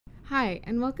Hi,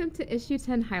 and welcome to Issue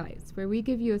 10 Highlights, where we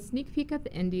give you a sneak peek at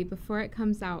the Indy before it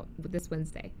comes out this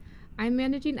Wednesday. I'm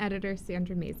Managing Editor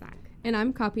Sandra Mazak. And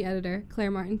I'm Copy Editor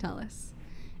Claire Martin-Tellis.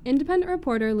 Independent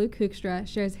reporter Luke Hoekstra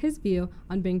shares his view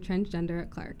on being transgender at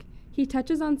Clark. He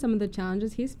touches on some of the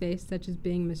challenges he's faced, such as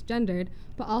being misgendered,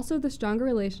 but also the stronger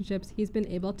relationships he's been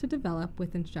able to develop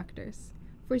with instructors.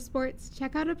 For sports,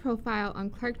 check out a profile on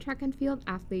Clark track and field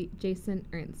athlete Jason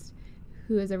Ernst,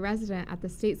 who is a resident at the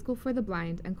State School for the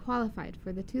Blind and qualified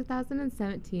for the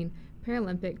 2017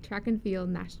 Paralympic Track and Field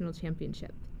National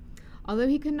Championship. Although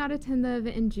he could not attend the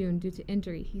event in June due to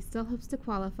injury, he still hopes to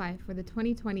qualify for the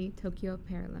 2020 Tokyo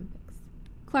Paralympics.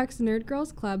 Clark's Nerd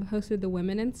Girls Club hosted the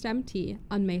Women in STEM Tea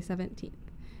on May 17th.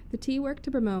 The tea worked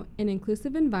to promote an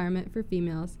inclusive environment for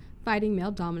females fighting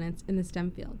male dominance in the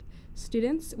STEM field.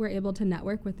 Students were able to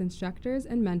network with instructors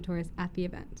and mentors at the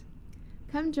event.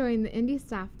 Come join the Indy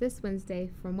staff this Wednesday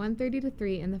from 1:30 to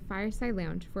 3 in the Fireside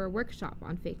Lounge for a workshop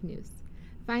on fake news.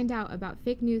 Find out about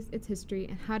fake news, its history,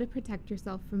 and how to protect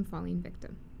yourself from falling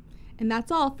victim. And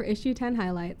that's all for Issue 10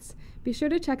 Highlights. Be sure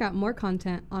to check out more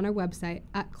content on our website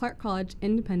at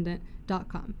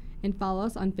clarkcollegeindependent.com and follow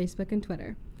us on Facebook and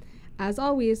Twitter. As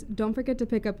always, don't forget to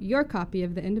pick up your copy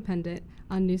of The Independent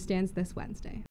on newsstands this Wednesday.